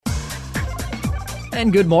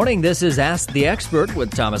And good morning, this is Ask the Expert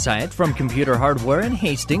with Thomas Hyatt from Computer Hardware in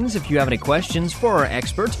Hastings. If you have any questions for our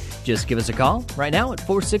expert, just give us a call right now at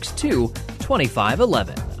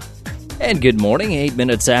 462-2511. And good morning, 8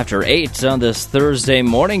 minutes after 8 on this Thursday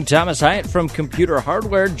morning. Thomas Hyatt from Computer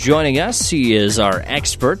Hardware joining us. He is our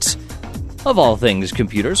expert of all things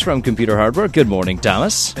computers from Computer Hardware. Good morning,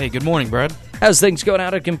 Thomas. Hey, good morning, Brad. How's things going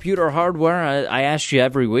out at Computer Hardware? I ask you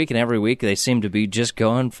every week, and every week they seem to be just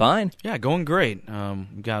going fine. Yeah, going great.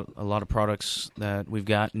 We've got a lot of products that we've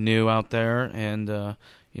got new out there, and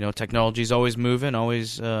technology's always moving,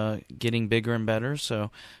 always getting bigger and better.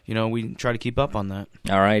 So, we try to keep up on that.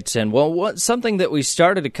 All right, and something that we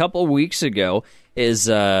started a couple weeks ago is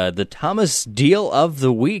the Thomas Deal of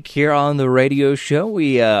the Week here on the radio show.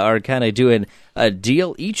 We are kind of doing a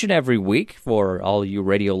deal each and every week for all you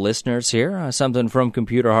radio listeners here, something from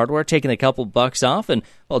Computer Hardware, taking a couple bucks off. And,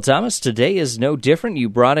 well, Thomas, today is no different. You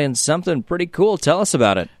brought in something pretty cool. Tell us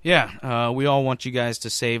about it. Yeah, we all want you guys to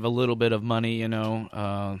save a little bit of money,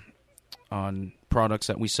 on products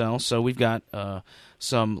that we sell. So we've got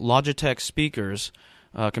some Logitech speakers,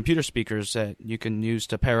 computer speakers that you can use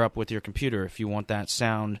to pair up with your computer if you want that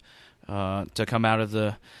sound to come out of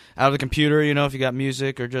the computer. If you got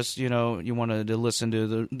music or just you wanted to listen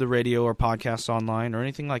to the radio or podcasts online or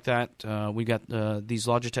anything like that, we got these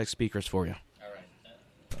Logitech speakers for you.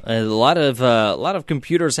 A lot of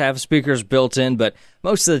computers have speakers built in, but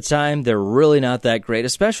most of the time they're really not that great,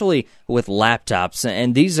 especially with laptops.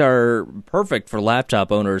 And these are perfect for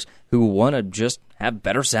laptop owners who want to just have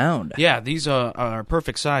better sound. Yeah, these are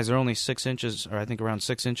perfect size. They're only 6 inches, or I think around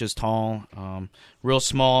 6 inches tall. Real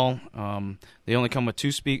small. They only come with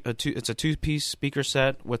it's a two-piece speaker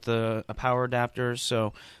set with a power adapter,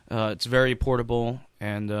 so it's very portable.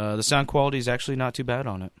 And the sound quality is actually not too bad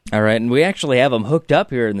on it. All right, and we actually have them hooked up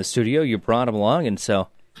here in the studio. You brought them along, and so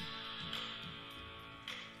I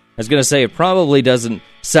was going to say it probably doesn't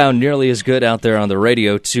sound nearly as good out there on the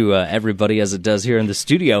radio to everybody as it does here in the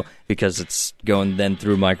studio because it's going then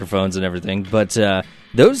through microphones and everything. But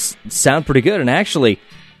those sound pretty good, and actually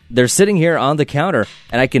they're sitting here on the counter,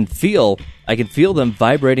 and I can feel them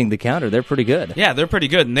vibrating the counter. They're pretty good. Yeah, they're pretty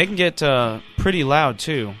good, and they can get pretty loud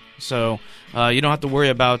too. So you don't have to worry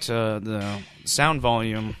about the sound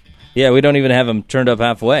volume. Yeah, we don't even have them turned up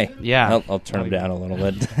halfway. Yeah. I'll turn them down a little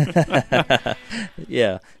bit.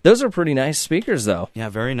 Yeah. Those are pretty nice speakers, though. Yeah,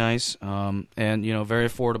 very nice, and, very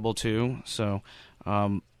affordable, too. So,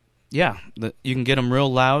 you can get them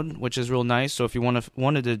real loud, which is real nice. So if you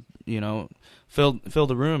wanted to, fill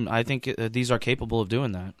the room, I think these are capable of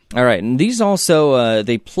doing that. All right, and these also,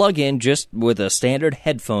 they plug in just with a standard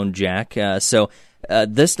headphone jack,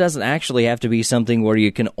 this doesn't actually have to be something where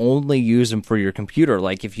you can only use them for your computer.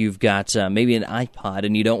 Like if you've got maybe an iPod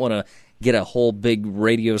and you don't want to get a whole big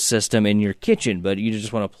radio system in your kitchen, but you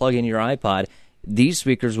just want to plug in your iPod, these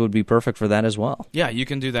speakers would be perfect for that as well. Yeah, you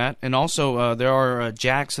can do that. And also there are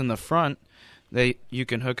jacks in the front that you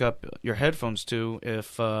can hook up your headphones to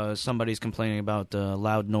if somebody's complaining about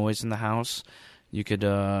loud noise in the house. You could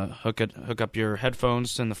hook up your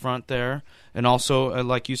headphones in the front there, and also,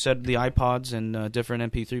 like you said, the iPods and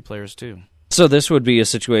different MP3 players too. So this would be a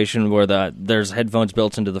situation where there's headphones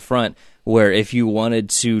built into the front, where if you wanted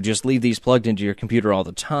to just leave these plugged into your computer all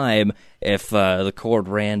the time, if the cord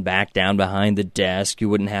ran back down behind the desk, you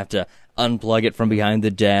wouldn't have to unplug it from behind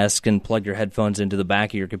the desk and plug your headphones into the back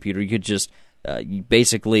of your computer. You could just you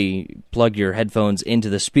basically plug your headphones into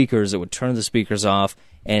the speakers. It would turn the speakers off,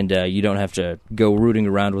 and you don't have to go rooting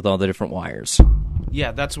around with all the different wires.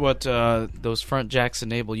 Yeah, that's what those front jacks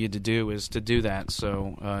enable you to do, is to do that,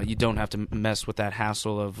 so you don't have to mess with that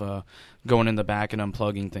hassle of going in the back and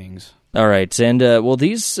unplugging things. All right, and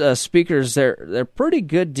these speakers, they're pretty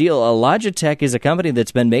good deal. Logitech is a company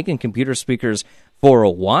that's been making computer speakers for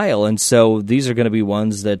a while, and so these are going to be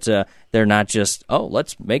ones that they're not just,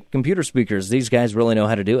 let's make computer speakers. These guys really know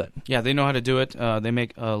how to do it. Yeah, they know how to do it. They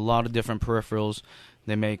make a lot of different peripherals.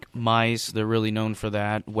 They make mice. They're really known for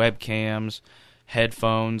that. Webcams,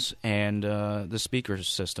 headphones, and the speaker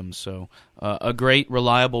system. So a great,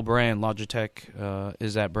 reliable brand. Logitech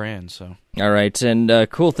is that brand. So. All right, and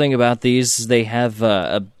cool thing about these is they have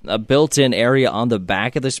a built-in area on the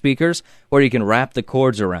back of the speakers where you can wrap the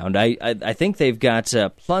cords around. I think they've got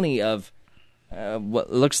plenty of what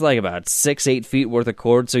looks like about 6-8 feet worth of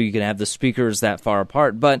cord, so you can have the speakers that far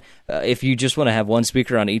apart. But if you just want to have one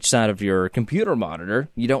speaker on each side of your computer monitor,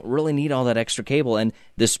 you don't really need all that extra cable. And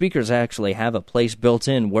the speakers actually have a place built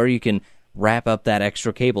in where you can wrap up that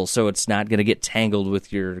extra cable, so it's not going to get tangled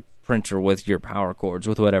with your printer with your power cords,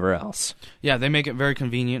 with whatever else. Yeah, they make it very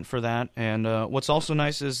convenient for that. And what's also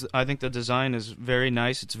nice is I think the design is very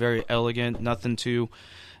nice. It's very elegant, nothing too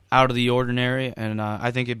out of the ordinary, and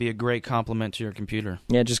I think it'd be a great complement to your computer.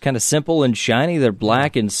 Yeah, just kind of simple and shiny. They're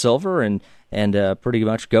black and silver, and pretty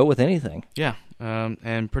much go with anything. Yeah,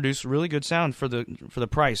 and produce really good sound for the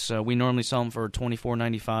price. We normally sell them for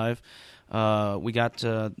 $24.95. We got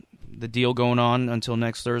the deal going on until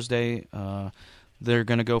next Thursday. They're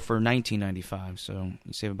going to go for $19.95, so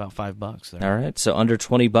you save about $5 there. All right, so under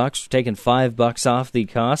 $20, we're taking $5 off the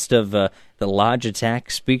cost of the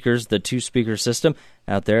Logitech speakers, the 2-speaker system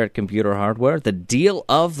out there at Computer Hardware. The deal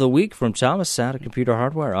of the week from Thomas out of Computer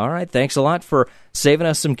Hardware. All right, thanks a lot for saving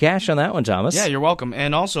us some cash on that one, Thomas. Yeah, you're welcome.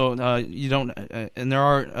 And also, and there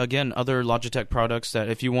are again other Logitech products that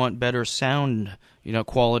if you want better sound,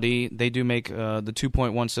 quality, they do make the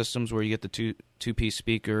 2.1 systems where you get the two-piece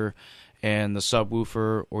speaker and the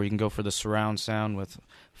subwoofer, or you can go for the surround sound with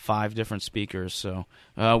 5 different speakers. So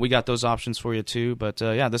we got those options for you too. But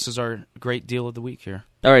yeah, this is our great deal of the week here.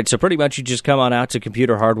 All right, so pretty much you just come on out to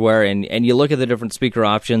Computer Hardware and you look at the different speaker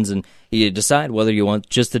options and you decide whether you want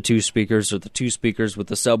just the 2 speakers or the 2 speakers with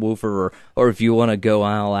the subwoofer, or if you want to go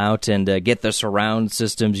all out and get the surround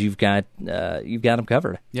systems. You've got them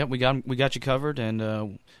covered. Yep, we got you covered,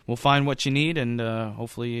 and we'll find what you need, and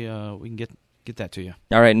hopefully we can get that to you.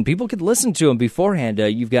 All right, and people could listen to them beforehand.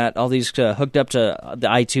 You've got all these hooked up to the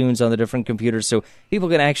iTunes on the different computers, so people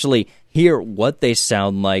can actually hear what they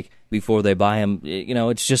sound like before they buy them.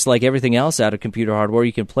 It's just like everything else out of Computer Hardware.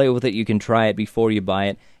 You can play with it, you can try it before you buy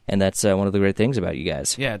it, and that's one of the great things about you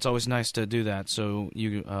guys. Yeah, it's always nice to do that, so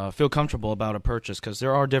you feel comfortable about a purchase, because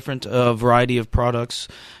there are different variety of products.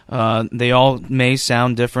 They all may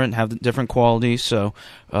sound different, have different quality, so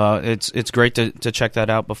it's great to check that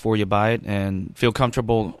out before you buy it and feel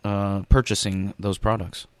comfortable purchasing those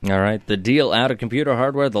products. All right, the deal out of Computer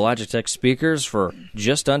Hardware, the Logitech speakers for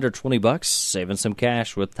just under $20, saving some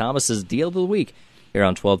cash with Thomas's Deal of the Week here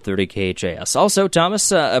on 1230 KHAS. Also,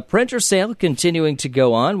 Thomas, a printer sale continuing to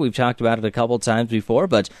go on. We've talked about it a couple times before,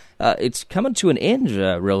 but it's coming to an end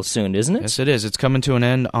real soon, isn't it? Yes, it is. It's coming to an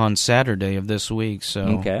end on Saturday of this week. So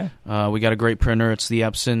okay. We got a great printer. It's the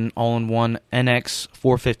Epson All-in-One NX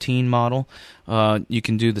 415 model. You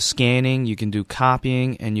can do the scanning, you can do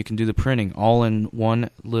copying, and you can do the printing all in one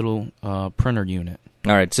little printer unit.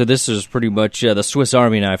 All right, so this is pretty much the Swiss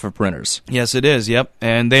Army knife of printers. Yes, it is, yep.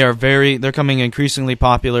 And they're coming increasingly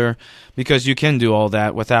popular because you can do all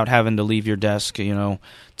that without having to leave your desk,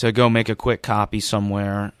 to go make a quick copy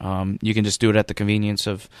somewhere. You can just do it at the convenience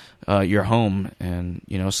of your home and,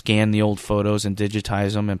 scan the old photos and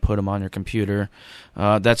digitize them and put them on your computer.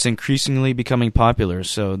 That's increasingly becoming popular,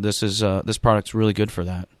 so this product's really good for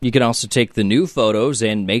that. You can also take the new photos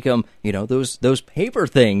and make them, those paper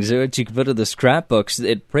things that you can put in the scrapbooks.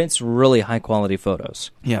 It prints really high-quality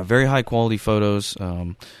photos. Yeah, very high-quality photos,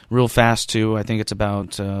 real fast, too. I think it's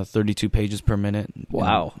about 32 pages per minute.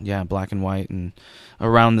 Wow. Yeah, black and white, and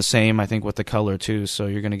around the same, I think, with the color, too. So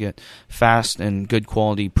you're going to get fast and good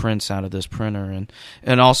quality prints out of this printer.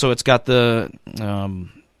 And also it's got the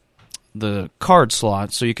card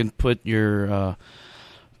slot, so you can put your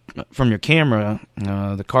from your camera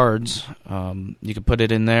the cards. You can put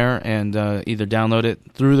it in there and either download it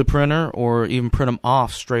through the printer or even print them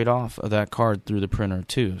off straight off of that card through the printer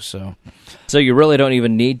too. So you really don't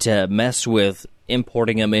even need to mess with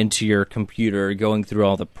importing them into your computer, going through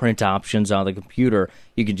all the print options on the computer.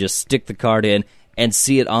 You can just stick the card in and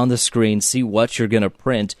see it on the screen, see what you're going to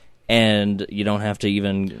print, and you don't have to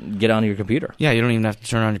even get on your computer. Yeah, you don't even have to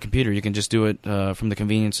turn on your computer. You can just do it from the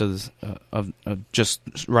convenience of just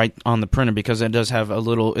right on the printer, because it does have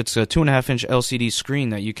it's a 2.5-inch LCD screen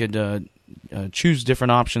that you could choose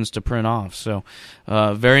different options to print off. So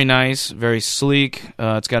very nice, very sleek.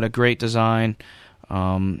 It's got a great design.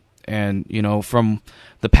 And, from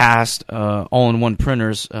the past all-in-one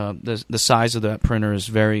printers, the size of that printer is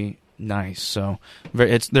very nice. So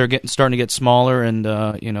they're starting to get smaller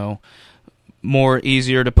and, more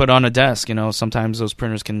easier to put on a desk. Sometimes those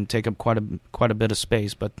printers can take up quite a bit of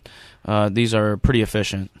space, but these are pretty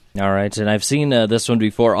efficient. All right, and I've seen this one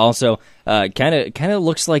before. Also, kind of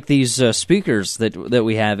looks like these speakers that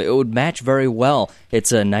we have. It would match very well.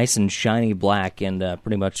 It's a nice and shiny black, and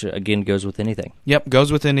pretty much again goes with anything. Yep,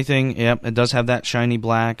 goes with anything. Yep, it does have that shiny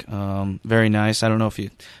black. Very nice. I don't know if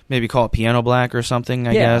you maybe call it piano black or something.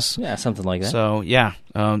 I guess. Yeah, something like that. So yeah,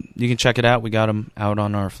 you can check it out. We got them out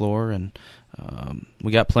on our floor, and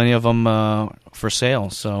we got plenty of them for sale.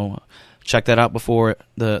 So check that out before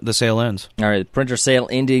the sale ends. All right, printer sale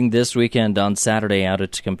ending this weekend on Saturday out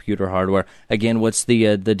at Computer Hardware. Again, what's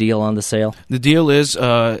the deal on the sale? The deal is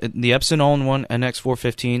the Epson All-in-One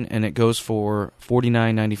NX415, and it goes for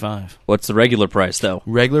 $49.95. What's the regular price, though?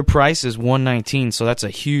 Regular price is $119, so that's a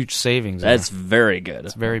huge savings. That's very good.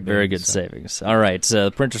 It's very big, very good savings. All right, so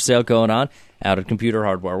the printer sale going on out at Computer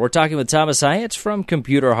Hardware. We're talking with Thomas Hyatt from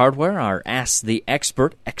Computer Hardware, our Ask the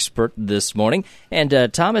Expert this morning.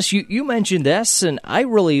 And Thomas, you mentioned this, and I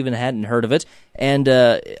really even hadn't heard of it. And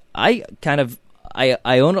I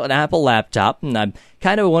own an Apple laptop, and I'm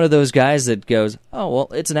kind of one of those guys that goes, oh, well,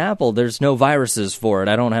 it's an Apple. There's no viruses for it.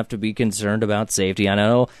 I don't have to be concerned about safety. I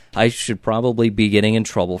know I should probably be getting in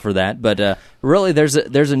trouble for that, but really there's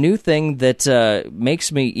a new thing that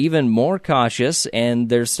makes me even more cautious, and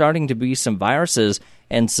there's starting to be some viruses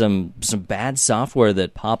and some bad software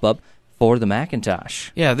that pop up for the Macintosh.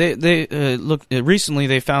 Yeah, they look recently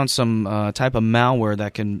they found some type of malware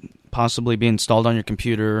that can possibly be installed on your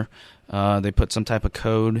computer. They put some type of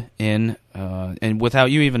code in, and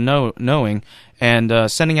without you even knowing,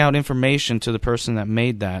 and sending out information to the person that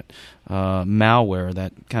made that malware,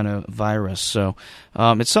 that kind of virus. So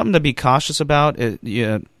it's something to be cautious about.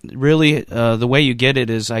 Really, the way you get it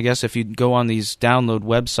is, I guess, if you go on these download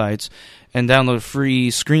websites and download free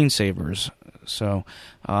screensavers. So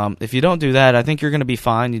if you don't do that, I think you're going to be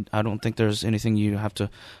fine. I don't think there's anything you have to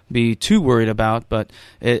be too worried about, but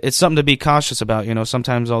it's something to be cautious about. You know,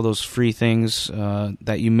 sometimes all those free things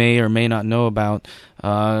that you may or may not know about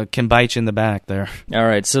can bite you in the back there. All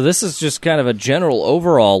right, so this is just kind of a general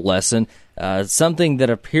overall lesson. Something that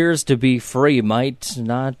appears to be free might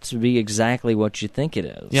not be exactly what you think it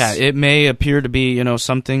is. Yeah, it may appear to be,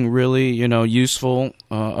 something really, useful,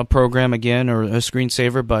 a program again, or a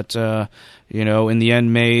screensaver, but, in the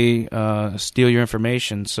end may steal your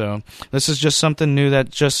information. So this is just something new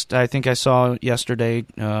that I think I saw yesterday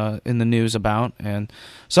in the news about. And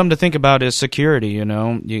something to think about is security, You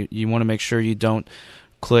want to make sure you don't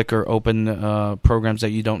click or open programs that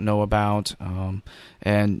you don't know about,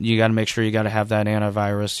 and you got to make sure you got to have that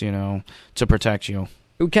antivirus, to protect you.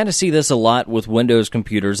 We kind of see this a lot with Windows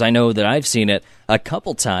computers. I know that I've seen it a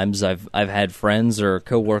couple times. I've had friends or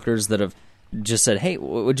coworkers that have just said, "Hey,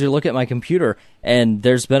 would you look at my computer?" And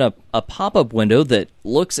there's been a pop-up window that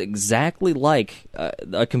looks exactly like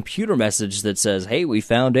a computer message that says, "Hey, we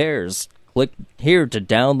found errors. Click here to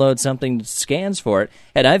download something that scans for it."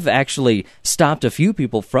 And I've actually stopped a few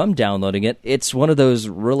people from downloading it. It's one of those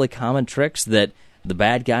really common tricks that the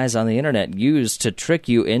bad guys on the internet use to trick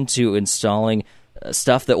you into installing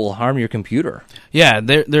stuff that will harm your computer. Yeah,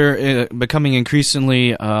 they're becoming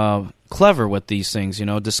increasingly clever with these things,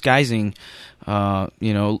 disguising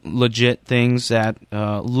legit things that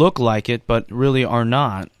look like it but really are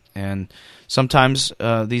not. And sometimes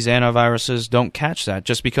these antiviruses don't catch that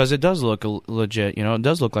just because it does look legit. It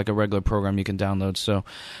does look like a regular program you can download. So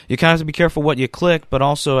you kind of have to be careful what you click, but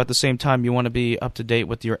also at the same time you want to be up to date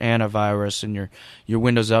with your antivirus and your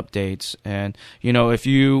Windows updates. And if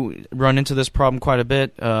you run into this problem quite a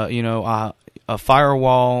bit, a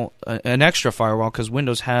firewall, an extra firewall, because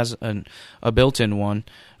Windows has a built-in one.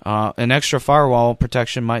 An extra firewall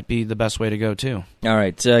protection might be the best way to go, too. All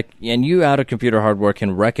right. And you out of Computer Hardware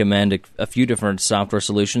can recommend a few different software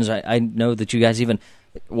solutions. I know that you guys even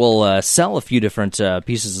will sell a few different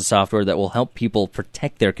pieces of software that will help people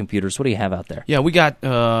protect their computers. What do you have out there? Yeah, we got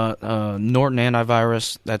Norton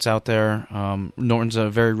Antivirus that's out there. Norton's a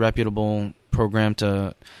very reputable program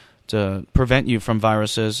to prevent you from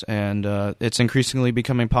viruses, and it's increasingly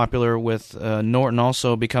becoming popular with Norton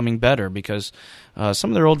also becoming better because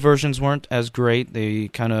some of their old versions weren't as great. They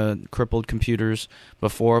kind of crippled computers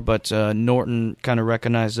before, but Norton kind of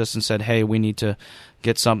recognized this and said, hey, we need to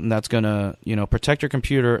get something that's going to protect your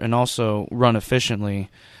computer and also run efficiently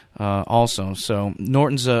also. So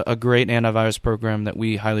Norton's a great antivirus program that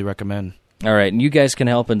we highly recommend. All right, and you guys can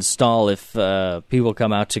help install if people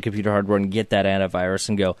come out to Computer Hardware and get that antivirus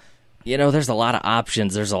and go, there's a lot of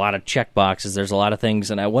options, there's a lot of checkboxes, there's a lot of things,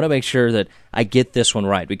 and I want to make sure that I get this one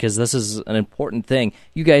right because this is an important thing.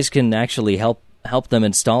 You guys can actually help them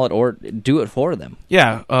install it or do it for them.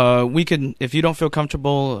 Yeah, we can. If you don't feel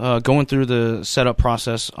comfortable going through the setup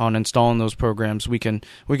process on installing those programs, we can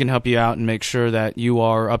help you out and make sure that you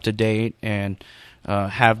are up to date and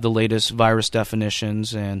have the latest virus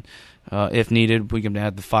definitions and if needed. We can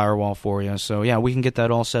add the firewall for you. So, yeah, we can get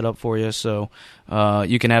that all set up for you so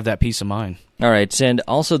you can have that peace of mind. All right, and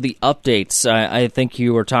also the updates. I think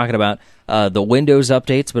you were talking about the Windows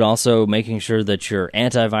updates, but also making sure that your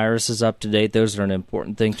antivirus is up to date. Those are an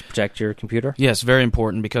important thing to protect your computer. Yes, very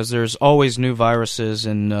important, because there's always new viruses,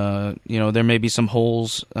 and there may be some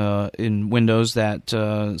holes in Windows that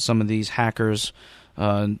some of these hackers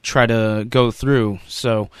try to go through.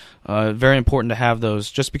 So very important to have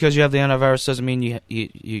those. Just because you have the antivirus doesn't mean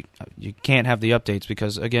you can't have the updates,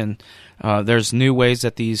 because, again, there's new ways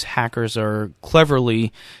that these hackers are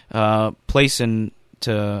cleverly placing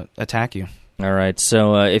to attack you. All right,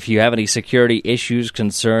 so if you have any security issues,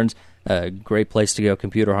 concerns, great place to go,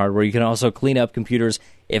 Computer Hardware. You can also clean up computers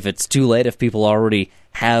if it's too late, if people already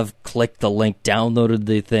have clicked the link, downloaded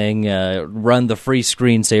the thing, run the free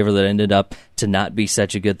screensaver that ended up to not be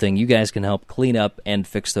such a good thing. You guys can help clean up and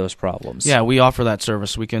fix those problems. Yeah, we offer that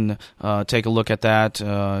service. We can take a look at that,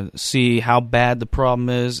 see how bad the problem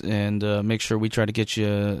is, and make sure we try to get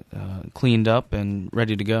you cleaned up and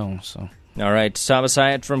ready to go. So. All right, Thomas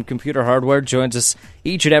Hyatt from Computer Hardware joins us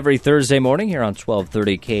each and every Thursday morning here on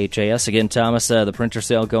 1230 KHAS. Again, Thomas, the printer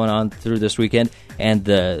sale going on through this weekend, and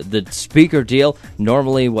the speaker deal,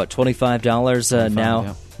 normally, $25 now?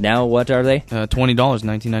 Yeah. Now what are they? $20,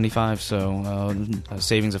 $19.95, so a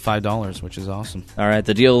savings of $5, which is awesome. All right,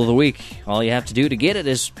 the deal of the week. All you have to do to get it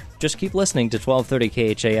is just keep listening to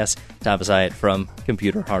 1230 KHAS. Thomas Hyatt from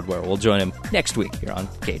Computer Hardware. We'll join him next week here on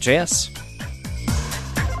KHAS.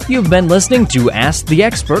 You've been listening to Ask the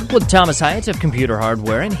Expert with Thomas Hyatt of Computer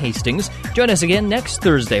Hardware in Hastings. Join us again next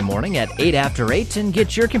Thursday morning at 8 after 8 and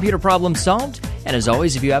get your computer problem solved. And as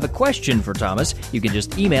always, if you have a question for Thomas, you can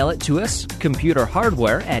just email it to us,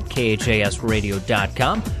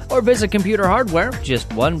 computerhardware@khasradio.com, or visit Computer Hardware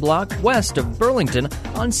just one block west of Burlington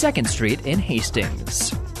on 2nd Street in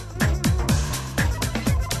Hastings.